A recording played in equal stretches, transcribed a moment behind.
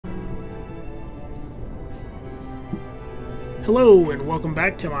Hello and welcome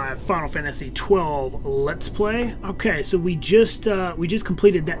back to my Final Fantasy XII Let's Play. Okay, so we just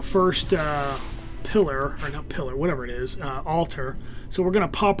completed that first pillar, or not pillar, whatever it is, altar. So we're gonna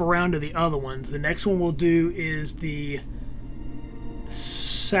pop around to the other ones. The next one we'll do is the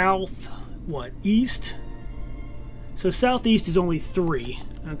east. So southeast is only 3.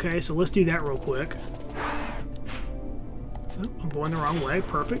 Okay, so let's do that real quick. Oh, I'm going the wrong way.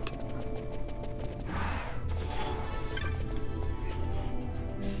 Perfect.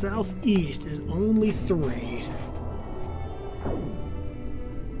 Southeast is only 3.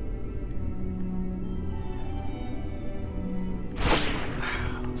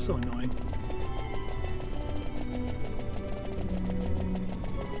 So annoying.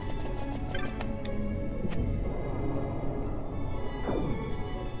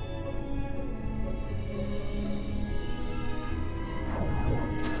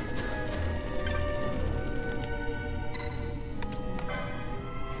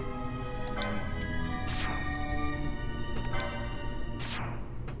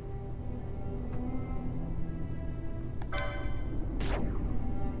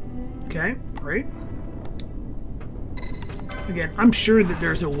 Okay, great. Again, I'm sure that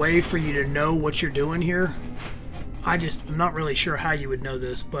there's a way for you to know what you're doing here. I'm not really sure how you would know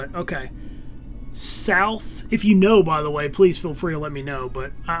this, but okay. South, if you know, by the way, please feel free to let me know,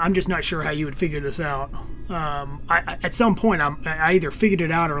 but I'm just not sure how you would figure this out. At some point, I either figured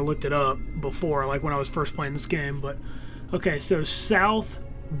it out or looked it up before, like when I was first playing this game, but okay, so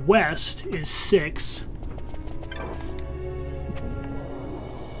southwest is 6.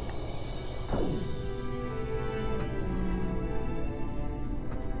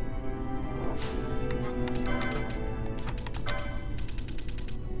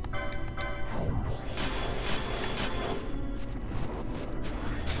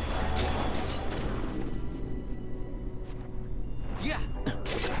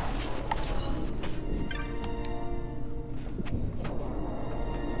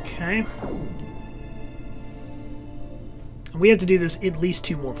 Okay. We have to do this at least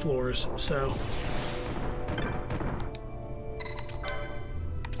 2 more floors, so...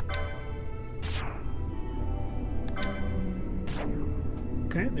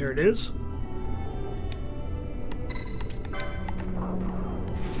 Okay, there it is.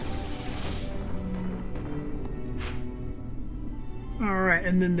 Alright,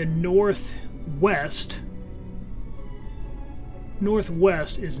 and then the northwest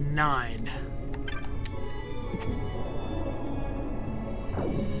is 9.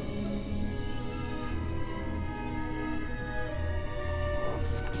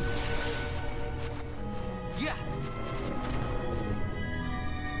 Yeah.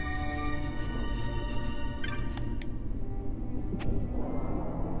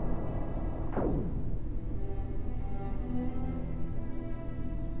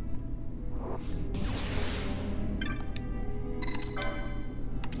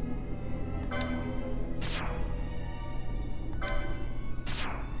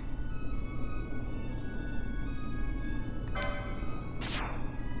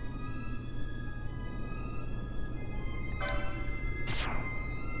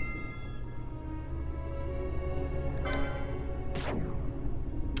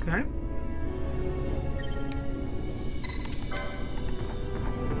 Okay.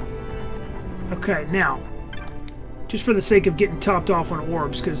 Okay, now, just for the sake of getting topped off on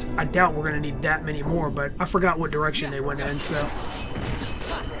orbs, because I doubt we're going to need that many more, but I forgot what direction they went in, so...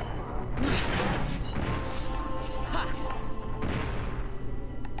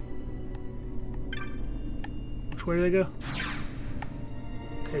 Which way do they go?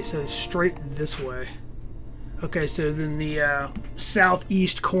 Okay, so straight this way. Okay, so then the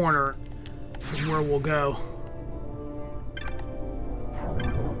southeast corner is where we'll go.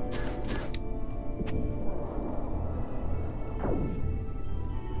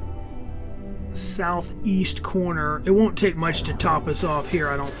 Southeast corner. It won't take much to top us off here,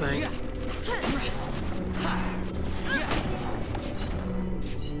 I don't think.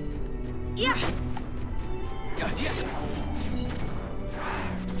 Yeah.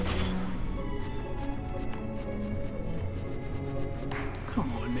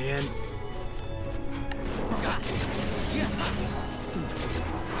 Come on, man.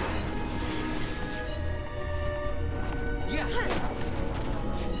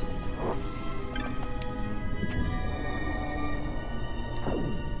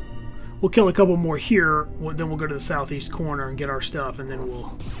 We'll kill a couple more here, then we'll go to the southeast corner and get our stuff, and then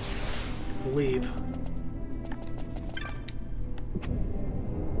we'll leave.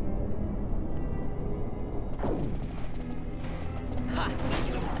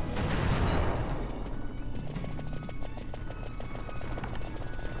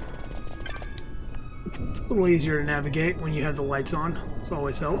 It's a little easier to navigate when you have the lights on. This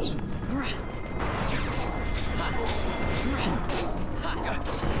always helps.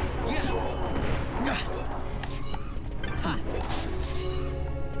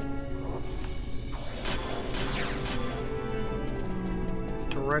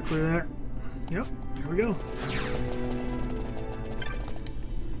 Directly that. Yep, here we go.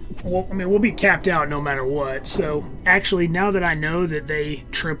 Well, I mean, we'll be capped out no matter what. So, actually, now that I know that they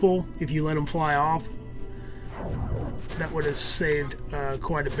triple if you let them fly off, that would have saved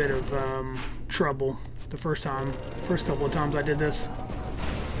quite a bit of trouble the first couple of times I did this.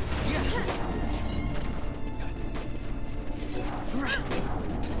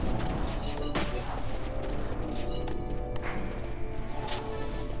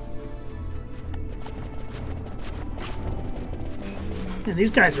 And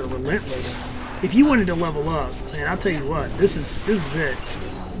these guys are relentless. If you wanted to level up, man, I'll tell you what, this is it.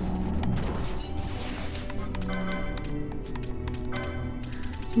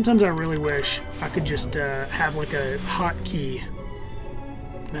 Sometimes I really wish I could just have like a hotkey.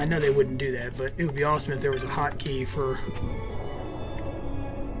 I mean, I know they wouldn't do that, but it would be awesome if there was a hotkey for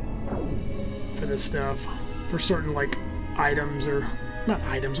this stuff, for certain like items or not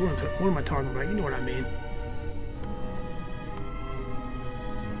items. What am I talking about? You know what I mean.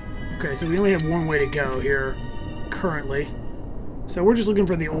 Okay, so we only have one way to go here currently. So we're just looking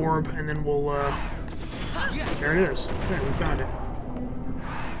for the orb, and then we'll, there it is. Okay, we found it.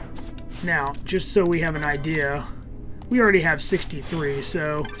 Now, just so we have an idea, we already have 63,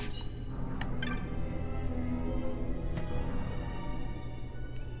 so...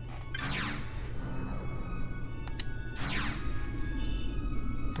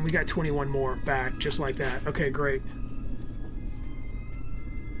 And we got 21 more back, just like that. Okay, great.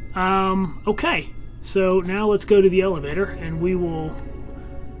 Okay, so now let's go to the elevator and we will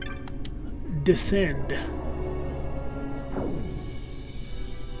descend.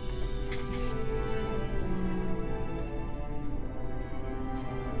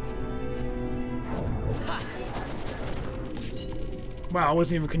 Wow, I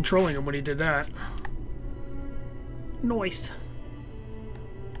wasn't even controlling him when he did that. Nice.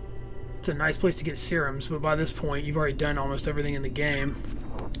 It's a nice place to get serums, but by this point you've already done almost everything in the game.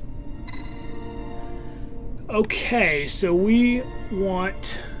 Okay, so we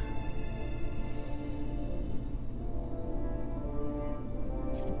want...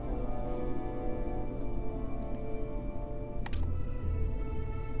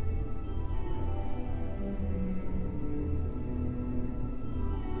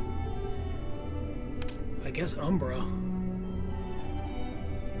 I guess Umbra.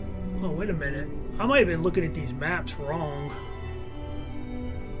 Oh, wait a minute. I might have been looking at these maps wrong.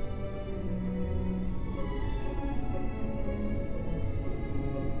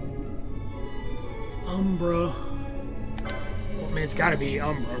 Umbra. Well, I mean, it's got to be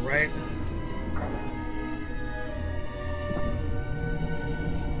Umbra, right?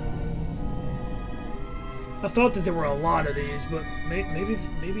 I thought that there were a lot of these, but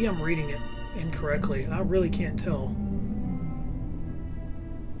maybe I'm reading it incorrectly. I really can't tell.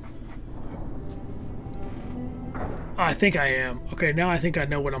 I think I am. Okay, now I think I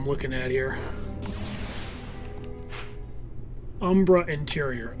know what I'm looking at here. Umbra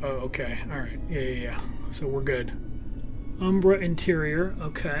interior. Oh, okay. Alright. Yeah. So we're good. Umbra interior.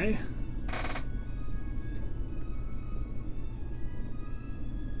 Okay.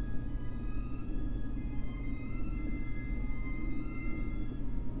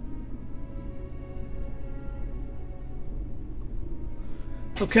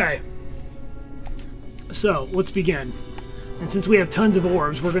 Okay. So, let's begin. And since we have tons of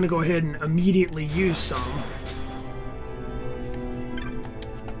orbs, we're going to go ahead and immediately use some.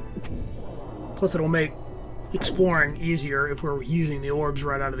 Plus it'll make exploring easier if we're using the orbs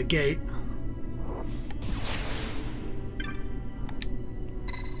right out of the gate.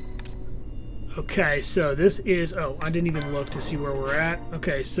 Okay, so this is... Oh, I didn't even look to see where we're at.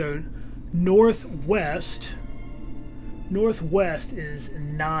 Okay, so northwest... Northwest is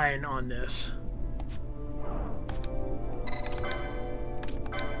 9 on this.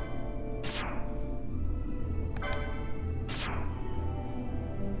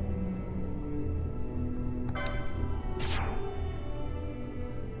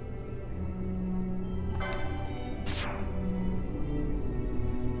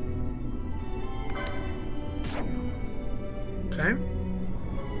 Okay.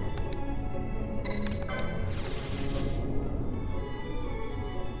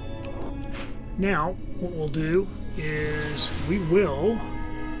 Now, what we'll do is we will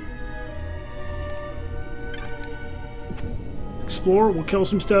explore, we'll kill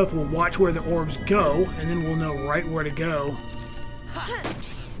some stuff, we'll watch where the orbs go, and then we'll know right where to go.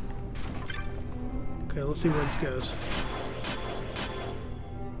 Okay, let's see where this goes.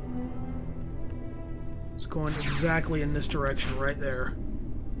 It's going exactly in this direction right there.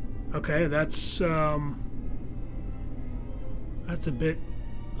 Okay, that's a bit...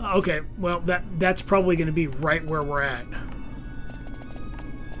 Okay, well, that's probably going to be right where we're at.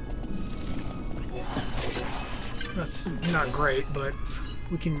 That's not great, but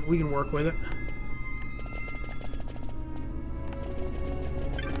we can work with it.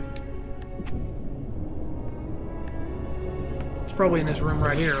 It's probably in this room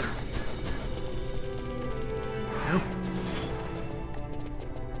right here. No?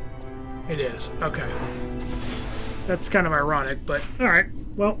 It is. Okay. That's kind of ironic, but alright.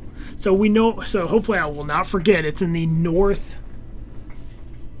 Well, so we know, so hopefully I will not forget, it's in the northwest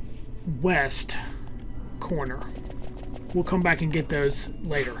corner. We'll come back and get those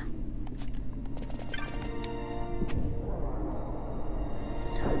later.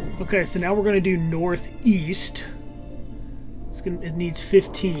 Okay, so now we're going to do northeast. It needs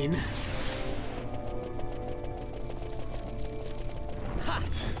 15.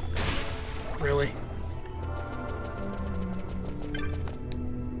 Really?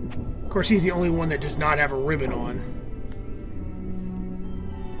 Of course, he's the only one that does not have a ribbon on.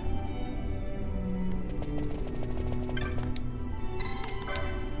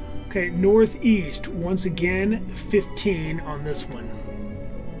 Okay, northeast, once again, 15 on this one.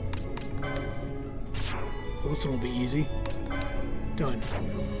 Well, this one will be easy. Done.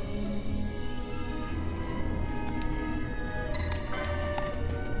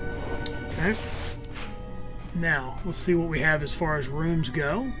 Okay. Now, let's see what we have as far as rooms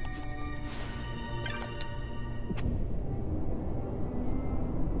go.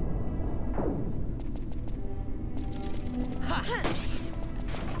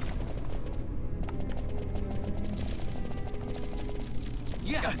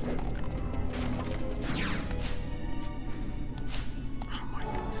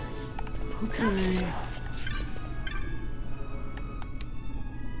 Okay.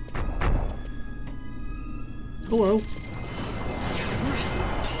 Hello.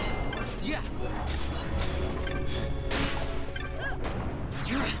 Yeah.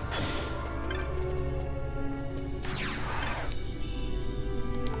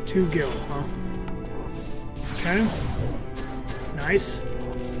 2 gil, huh? Okay. Nice.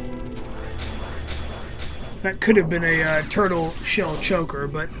 That could have been a turtle shell choker,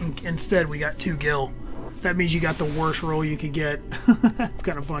 but instead we got 2 gil. That means you got the worst roll you could get. That's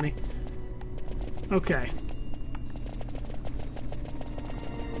kind of funny. Okay.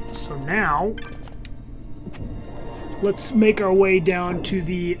 So now, let's make our way down to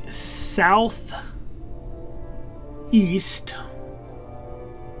the southeast.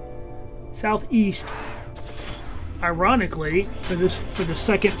 Southeast, ironically, for the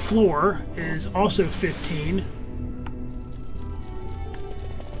second floor is also 15.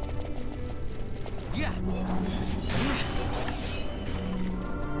 Yeah.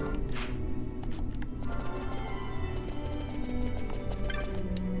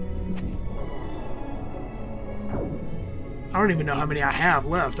 I don't even know how many I have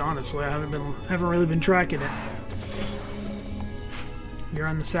left, honestly. I haven't really been tracking it. You're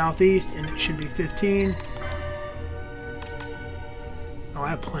on the southeast, and it should be 15. Oh, I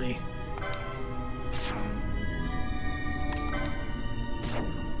have plenty.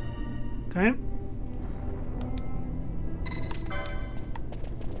 Okay.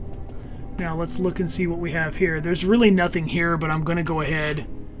 Now let's look and see what we have here. There's really nothing here, but I'm going to go ahead.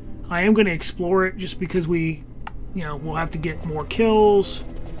 I am going to explore it just because we'll have to get more kills.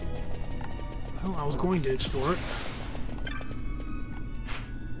 Well, I was going to explore it.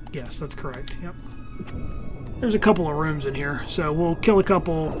 Yes, that's correct. Yep. There's a couple of rooms in here, so we'll kill a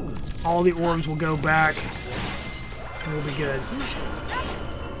couple. All the orbs will go back, and we'll be good.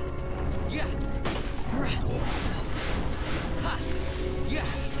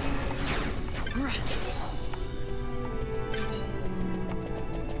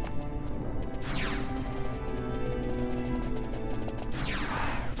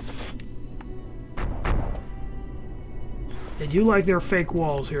 They do like their fake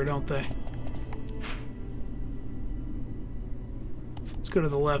walls here, don't they? Let's go to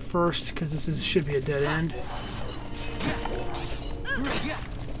the left first, because this should be a dead end.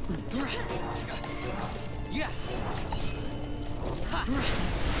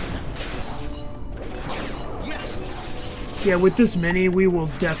 Yeah, with this many, we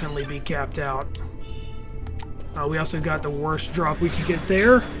will definitely be capped out. We also got the worst drop we could get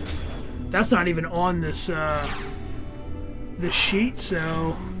there. That's not even on this the sheet,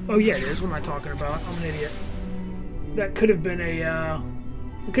 so... Oh yeah, it is. What am I talking about? I'm an idiot. That could have been a,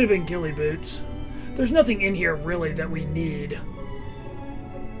 it could have been ghillie boots. There's nothing in here, really, that we need.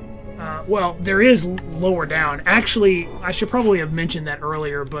 Well, there is lower down. Actually, I should probably have mentioned that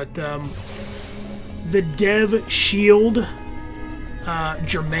earlier, but, the Dev Shield,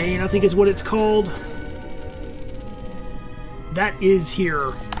 Germain, I think is what it's called. That is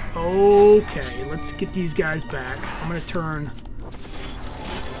here. Okay, let's get these guys back. I'm gonna turn...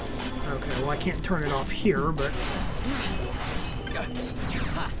 Okay, well I can't turn it off here, but...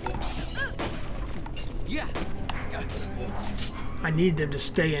 I need them to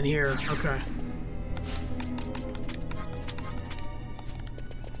stay in here. Okay.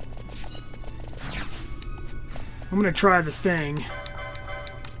 I'm gonna try the thing.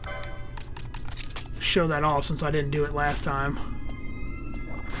 Show that off since I didn't do it last time.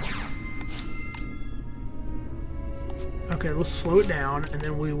 Okay, let's slow it down, and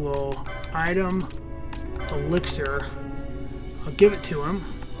then we will item elixir. I'll give it to him.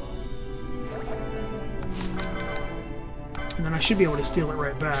 And then I should be able to steal it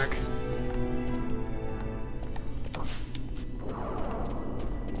right back.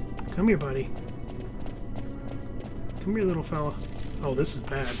 Come here, buddy. Come here, little fella. Oh, this is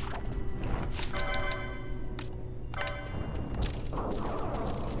bad.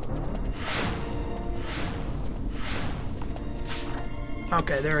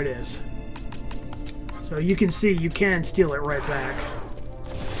 Okay, there it is. So you can see you can steal it right back.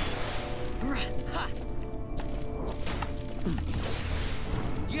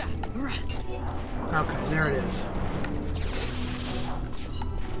 Okay, there it is.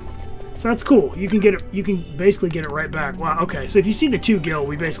 So that's cool. You can get it. You can basically get it right back. Wow. Okay. So if you see the 2 gil,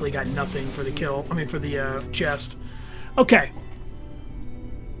 we basically got nothing for the kill. I mean, for the chest. Okay.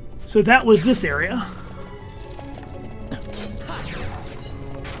 So that was this area.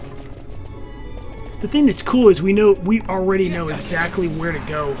 The thing that's cool is we already know exactly where to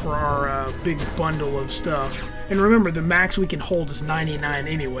go for our big bundle of stuff. And remember, the max we can hold is 99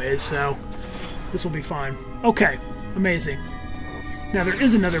 anyways, so this will be fine. Okay, amazing. Now there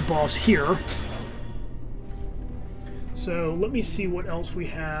is another boss here. So let me see what else we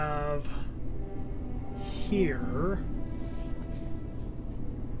have here.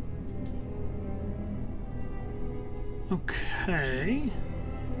 Okay.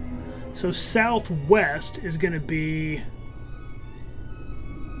 So southwest is going to be...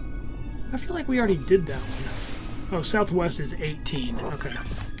 I feel like we already did that one. Oh, southwest is 18. Okay.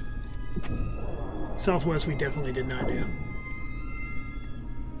 Southwest we definitely did not do.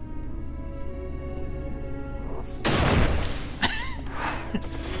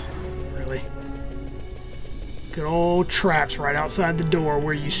 Really? Good old traps right outside the door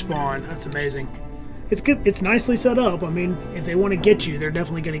where you spawn. That's amazing. It's good. It's nicely set up. I mean, if they want to get you, they're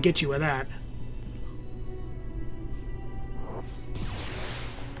definitely going to get you with that.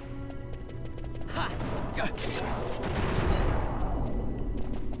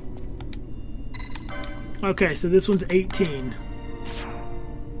 Okay, so this one's 18.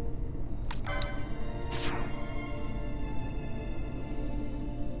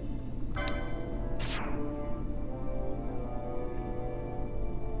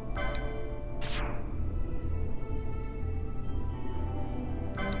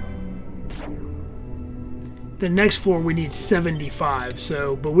 The next floor we need 75,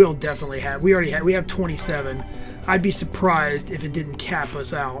 so, but we'll definitely have, we have 27. I'd be surprised if it didn't cap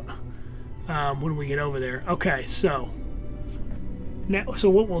us out when we get over there. Okay, so now,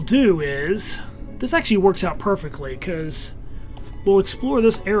 so what we'll do is, this actually works out perfectly because we'll explore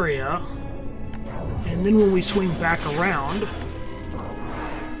this area, and then when we swing back around,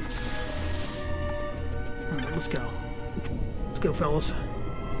 all right, let's go. Let's go, fellas.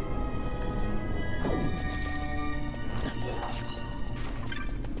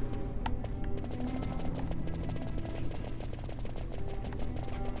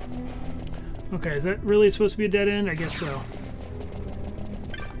 Okay, is that really supposed to be a dead end? I guess so.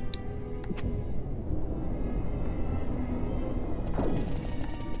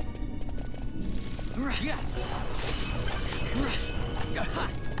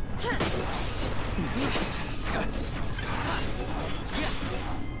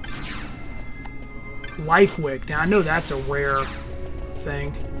 Life wick. Now I know that's a rare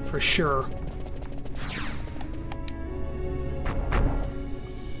thing for sure.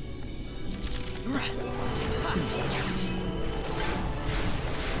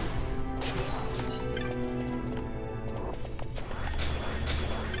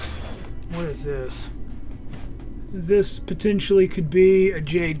 What is this? This potentially could be a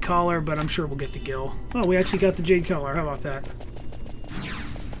jade collar, but I'm sure we'll get the gill. Oh, we actually got the jade collar. How about that?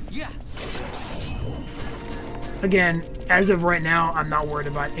 Yeah. Again, as of right now, I'm not worried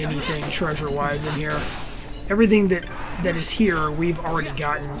about anything treasure-wise in here. Everything that is here, we've already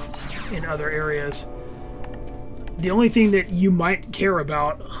gotten in other areas. The only thing that you might care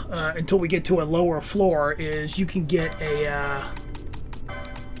about until we get to a lower floor is you can get a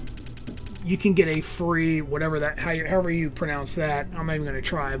free whatever that however you pronounce that. I'm not even going to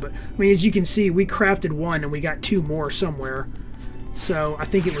try, but I mean, as you can see, we crafted one and we got 2 more somewhere. So I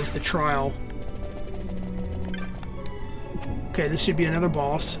think it was the trial. Okay, this should be another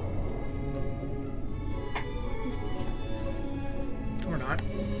boss. Or not.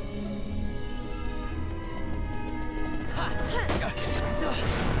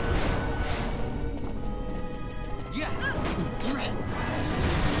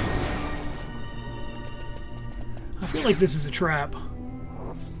 I feel like this is a trap.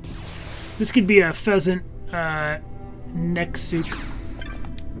 This could be a pheasant Nexuk,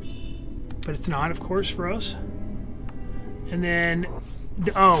 but it's not, of course, for us. And then,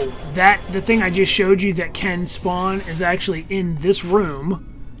 the thing I just showed you that can spawn is actually in this room.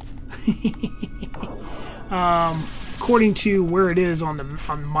 According to where it is on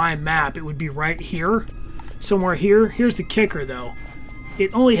my map, it would be right here, somewhere here. Here's the kicker, though.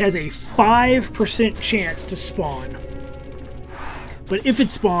 It only has a 5% chance to spawn. But if it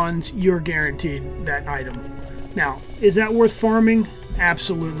spawns, you're guaranteed that item. Now, is that worth farming?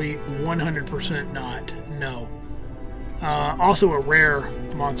 Absolutely 100% not. No. Also, a rare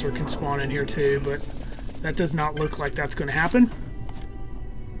monster can spawn in here too, but that does not look like that's going to happen.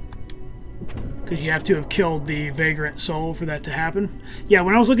 Because you have to have killed the vagrant soul for that to happen. Yeah,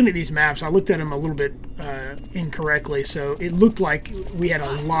 when I was looking at these maps, I looked at them a little bit incorrectly, so it looked like we had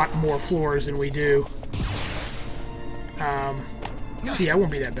a lot more floors than we do. So yeah, it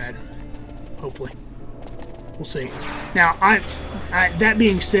won't be that bad. Hopefully. We'll see. Now, that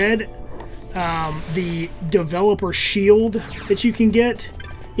being said, the developer shield that you can get,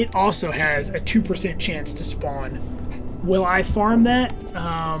 it also has a 2% chance to spawn. Will I farm that?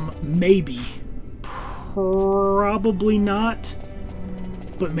 Maybe. Probably not,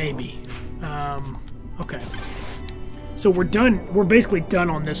 but maybe. Okay. So we're done. We're basically done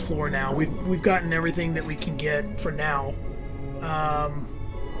on this floor now. We've gotten everything that we can get for now.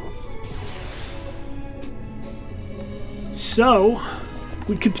 So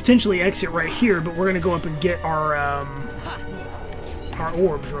we could potentially exit right here, but we're gonna go up and get our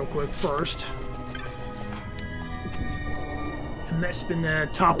orbs real quick first. And that's been the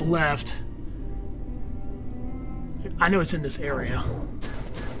top left. I know it's in this area.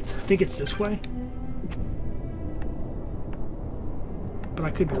 I think it's this way. But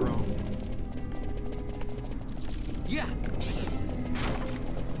I could be wrong. Yeah.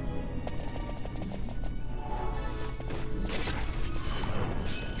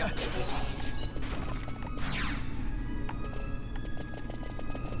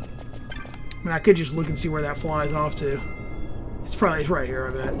 I mean, I could just look and see where that flies off to. It's right here,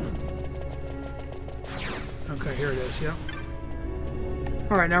 I bet. Okay, here it is, yep.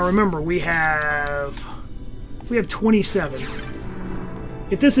 Alright, now remember, we have 27.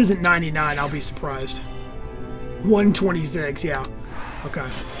 If this isn't 99, I'll be surprised. 126, yeah. Okay.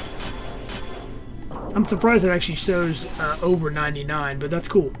 I'm surprised it actually shows over 99, but that's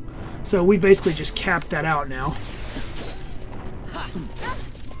cool. So we basically just capped that out now.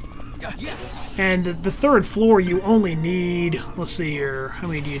 And the third floor, you only need... Let's see here. How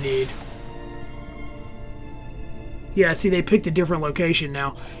many do you need? Yeah, see, they picked a different location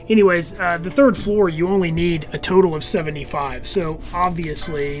now. Anyways, the third floor, you only need a total of 75. So,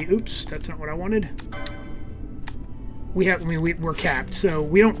 obviously... Oops, that's not what I wanted. We're capped, so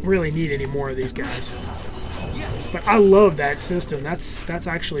we don't really need any more of these guys. But I love that system. That's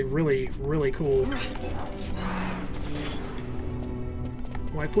actually really, really cool.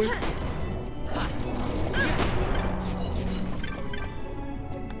 Wipe whip.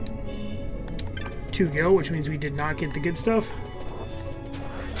 Two go, which means we did not get the good stuff.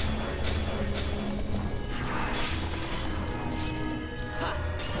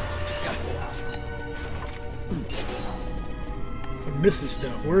 I'm missing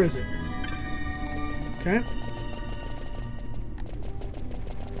stuff. Where is it? Okay.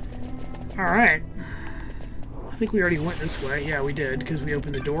 Alright. I think we already went this way. Yeah, we did, because we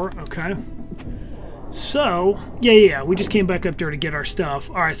opened the door. Okay. So, yeah, we just came back up there to get our stuff.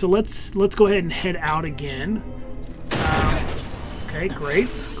 Alright, so let's go ahead and head out again. Okay, great.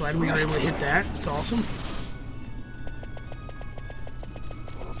 Glad we were able to hit that. It's awesome.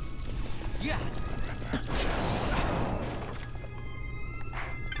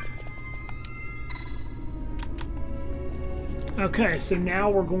 Okay, so now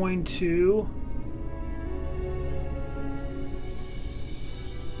we're going to...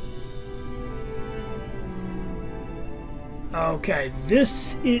 Okay,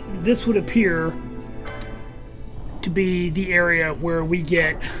 this would appear to be the area where we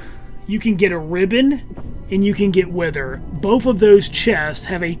get... You can get a ribbon and you can get wither. Both of those chests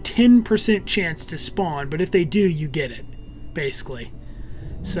have a 10% chance to spawn, but if they do, you get it, basically.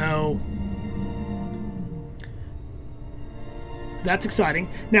 So... That's exciting.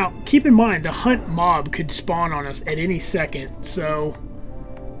 Now, keep in mind, the hunt mob could spawn on us at any second, so...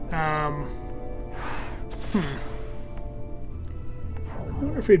 I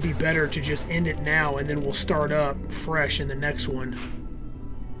wonder if it'd be better to just end it now, and then we'll start up fresh in the next one.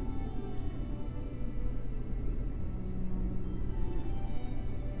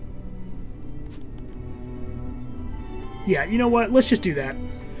 Yeah, you know what? Let's just do that.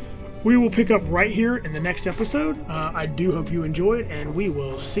 We will pick up right here in the next episode. I do hope you enjoy it, and we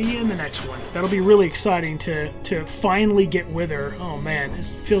will see you in the next one. That'll be really exciting to finally get Wither. Oh man, it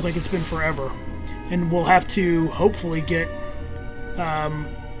feels like it's been forever. And we'll have to hopefully get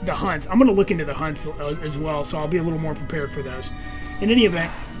the hunts. I'm going to look into the hunts as well, so I'll be a little more prepared for those. In any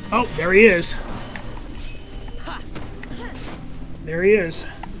event, oh, there he is. There he is.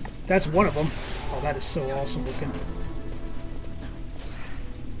 That's one of them. Oh, that is so awesome looking.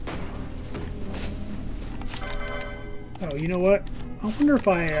 Oh, you know what? I wonder if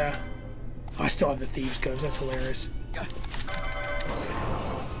I still have the Thieves' Coves. That's hilarious.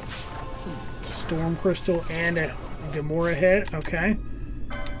 Storm Crystal and a Gamora head. Okay.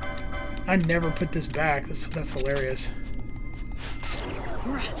 I never put this back. That's hilarious.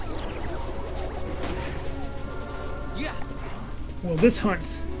 Well, this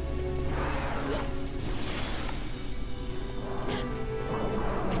hunt's...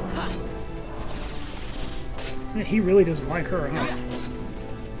 He really doesn't like her, huh?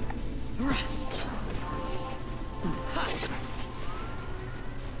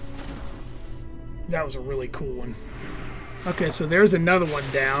 That was a really cool one. Okay, so there's another one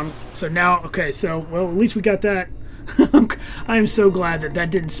down. So now, okay, so, well, at least we got that. I am so glad that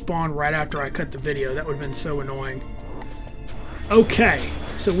didn't spawn right after I cut the video. That would have been so annoying. Okay,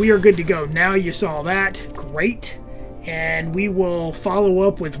 so we are good to go. Now you saw that. Great. And we will follow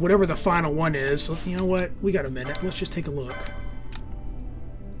up with whatever the final one is. So, you know what? We got a minute. Let's just take a look.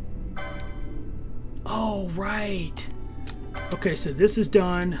 Oh, right. Okay, so this is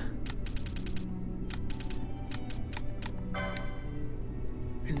done.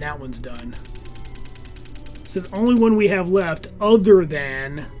 And that one's done. So the only one we have left other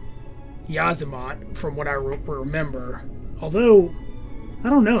than Yazimat, from what I remember. Although,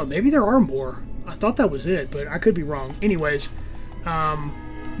 I don't know. Maybe there are more. I thought that was it, but I could be wrong. Anyways,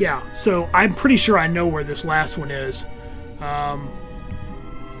 yeah, so I'm pretty sure I know where this last one is.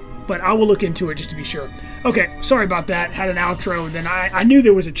 But I will look into it just to be sure. Okay, sorry about that. Had an outro, and then I knew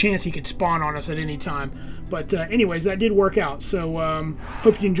there was a chance he could spawn on us at any time. But anyways, that did work out. So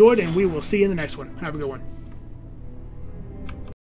hope you enjoyed, and we will see you in the next one. Have a good one.